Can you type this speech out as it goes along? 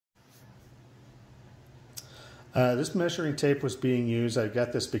This measuring tape was being used. I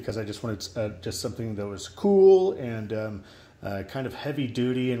got this because I just wanted just something that was cool and kind of heavy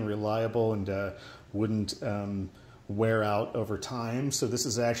duty and reliable and wouldn't wear out over time. So this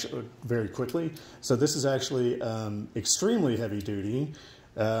is actually very quickly. So this is actually extremely heavy duty.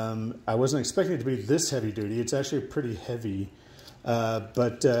 I wasn't expecting it to be this heavy duty. It's actually pretty heavy.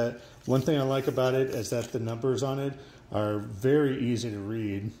 But one thing I like about it is that the numbers on it are very easy to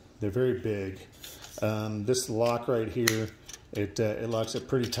read. They're very big. This lock right here, it locks it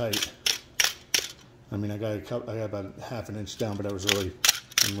pretty tight. I mean, I got about half an inch down, but I'm really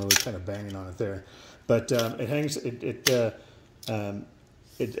kind of banging on it there. But it hangs. It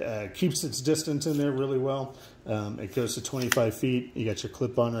keeps its distance in there really well. It goes to 25 feet. You got your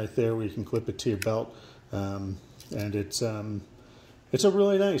clip on right there where you can clip it to your belt, and it's a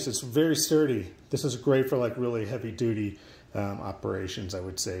really nice. It's very sturdy. This is great for like really heavy duty operations, I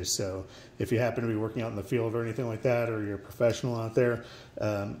would say. So if you happen to be working out in the field or anything like that, or you're a professional out there,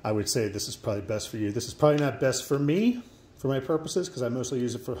 I would say this is probably best for you. This is probably not best for me, for my purposes, because I mostly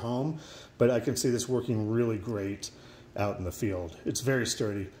use it for home, but I can see this working really great out in the field. It's very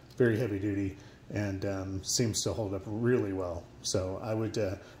sturdy, very heavy duty, and seems to hold up really well. So I would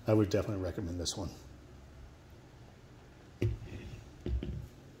definitely recommend this one.